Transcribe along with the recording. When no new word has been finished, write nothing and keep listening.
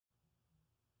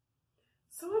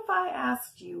So if I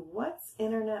asked you, what's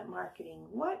internet marketing,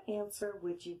 what answer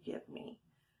would you give me?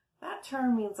 That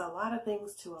term means a lot of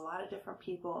things to a lot of different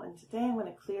people, and today I'm going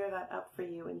to clear that up for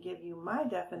you and give you my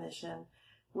definition,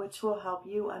 which will help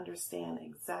you understand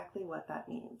exactly what that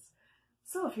means.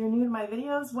 So if you're new to my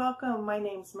videos, welcome. My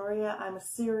name's Maria. I'm a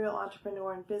serial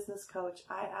entrepreneur and business coach.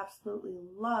 I absolutely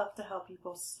love to help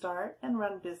people start and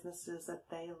run businesses that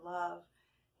they love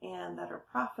and that are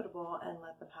profitable and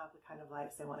let them have the kind of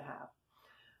lives they want to have.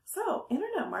 So,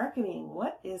 internet marketing,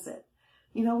 what is it?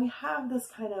 You know, we have this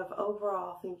kind of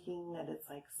overall thinking that it's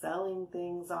like selling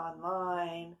things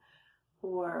online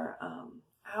or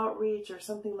outreach or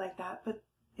something like that, but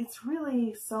it's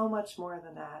really so much more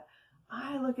than that.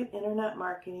 I look at internet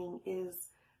marketing is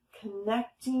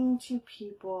connecting to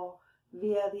people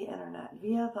via the internet,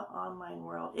 via the online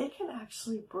world. It can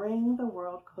actually bring the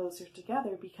world closer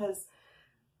together because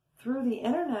through the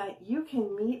internet, you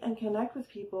can meet and connect with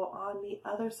people on the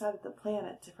other side of the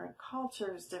planet, different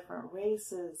cultures, different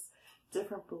races,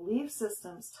 different belief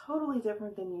systems, totally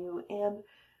different than you. And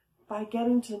by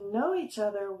getting to know each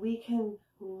other, we can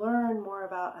learn more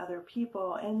about other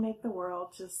people and make the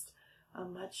world just a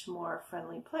much more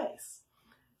friendly place.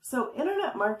 So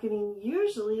internet marketing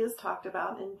usually is talked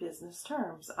about in business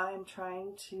terms. I'm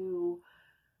trying to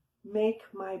make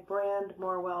my brand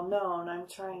more well known. I'm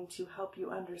trying to help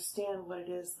you understand what it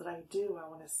is that I do. I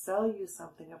want to sell you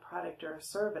something, a product or a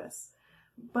service.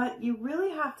 But you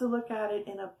really have to look at it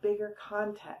in a bigger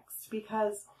context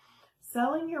because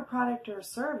selling your product or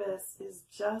service is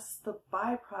just the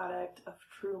byproduct of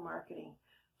true marketing.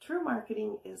 True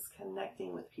marketing is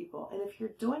connecting with people. And if you're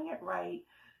doing it right,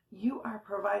 you are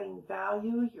providing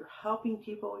value, you're helping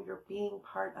people, you're being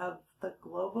part of the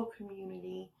global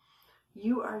community.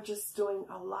 You are just doing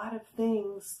a lot of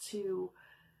things to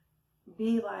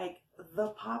be like the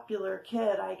popular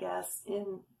kid, I guess,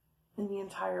 in the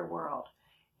entire world.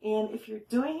 And if you're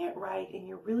doing it right and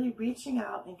you're really reaching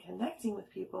out and connecting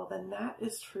with people, then that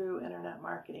is true internet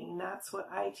marketing. That's what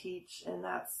I teach, and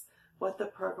that's what the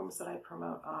programs that I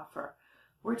promote offer.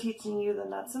 We're teaching you the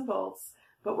nuts and bolts,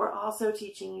 but we're also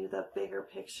teaching you the bigger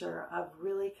picture of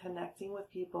really connecting with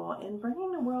people and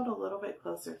bringing the world a little bit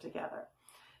closer together.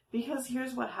 Because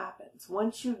here's what happens.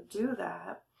 Once you do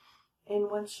that,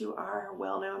 and once you are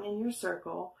well known in your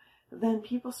circle, then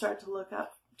people start to look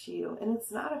up to you. And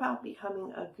it's not about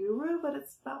becoming a guru, but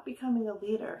it's about becoming a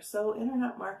leader. So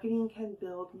internet marketing can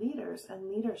build leaders and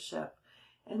leadership,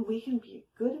 and we can be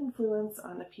a good influence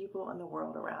on the people in the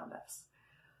world around us.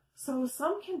 So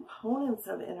some components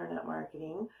of internet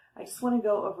marketing, I just want to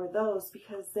go over those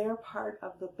because they're part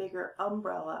of the bigger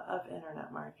umbrella of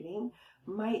internet marketing.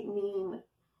 Might mean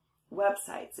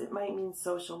websites, it might mean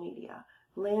social media,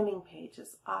 landing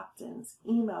pages, opt-ins,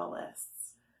 email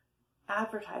lists,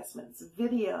 advertisements,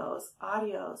 videos,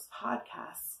 audios,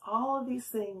 podcasts. All of these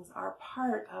things are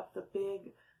part of the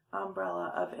big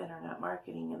umbrella of internet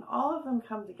marketing, and all of them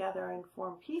come together and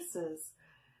form pieces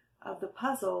of the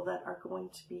puzzle that are going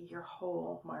to be your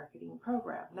whole marketing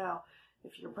program. Now,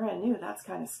 if you're brand new, that's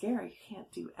kind of scary. You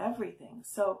can't do everything.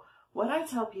 So what I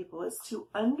tell people is to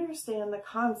understand the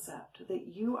concept that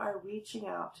you are reaching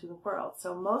out to the world.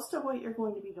 So most of what you're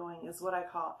going to be doing is what I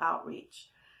call outreach.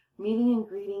 Meeting and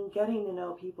greeting, getting to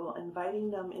know people,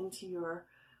 inviting them into your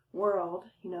world,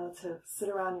 to sit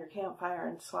around your campfire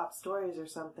and swap stories or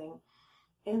something.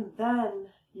 And then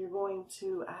you're going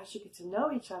to, as you get to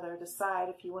know each other, decide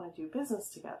if you want to do business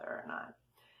together or not.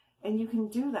 And you can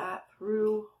do that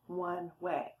through one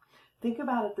way. Think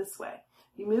about it this way.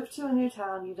 You move to a new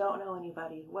town, you don't know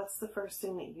anybody. What's the first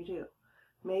thing that you do?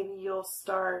 Maybe you'll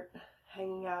start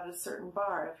hanging out at a certain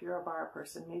bar if you're a bar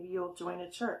person. Maybe you'll join a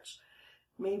church.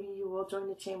 Maybe you will join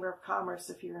the Chamber of Commerce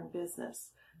if you're in business.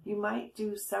 You might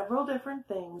do several different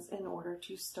things in order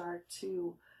to start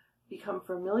to become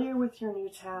familiar with your new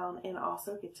town and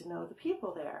also get to know the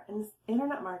people there. And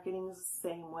internet marketing is the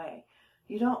same way.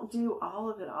 You don't do all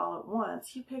of it all at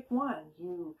once. You pick one.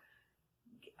 You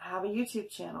have a YouTube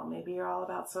channel. Maybe you're all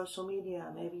about social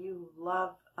media. Maybe you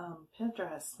love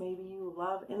Pinterest. Maybe you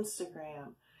love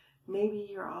Instagram. Maybe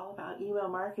you're all about email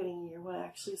marketing. You want to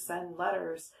actually send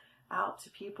letters out to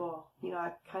people.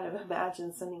 I kind of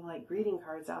imagine sending like greeting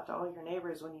cards out to all your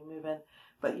neighbors when you move in,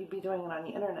 but you'd be doing it on the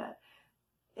internet.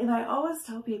 And I always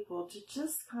tell people to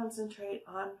just concentrate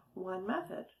on one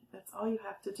method. That's all you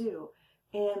have to do.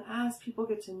 And as people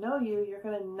get to know you, you're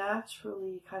going to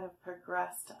naturally kind of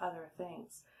progress to other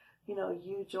things.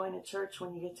 You join a church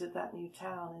when you get to that new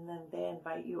town, and then they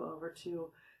invite you over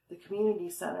to the community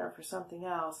center for something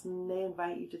else, and they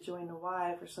invite you to join the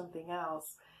Y for something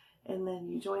else. and then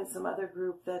you join some other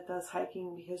group that does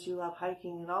hiking because you love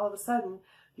hiking, and all of a sudden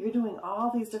you're doing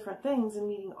all these different things and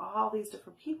meeting all these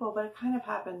different people, but it kind of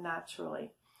happened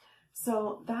naturally.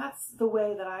 So that's the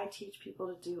way that I teach people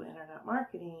to do internet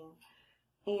marketing,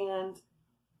 and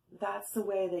that's the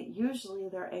way that usually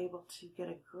they're able to get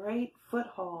a great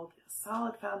foothold, a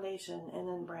solid foundation, and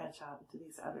then branch out into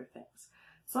these other things.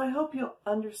 So I hope you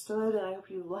understood, and I hope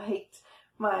you liked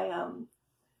my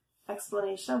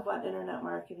explanation of what internet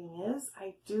marketing is.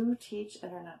 I do teach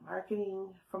internet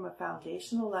marketing from a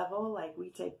foundational level. Like, we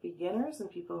take beginners and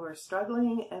people who are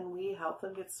struggling, and we help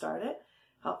them get started,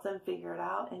 help them figure it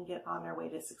out, and get on their way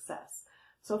to success.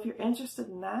 So if you're interested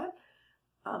in that,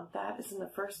 that is in the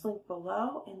first link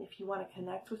below. And if you want to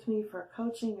connect with me for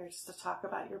coaching or just to talk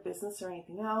about your business or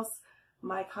anything else,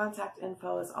 my contact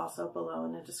info is also below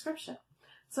in the description.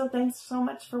 So thanks so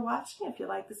much for watching. If you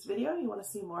like this video, you want to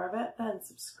see more of it, then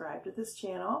subscribe to this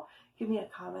channel, give me a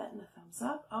comment and a thumbs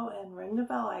up. Oh, and ring the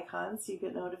bell icon so you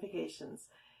get notifications.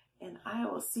 And I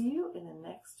will see you in the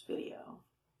next video.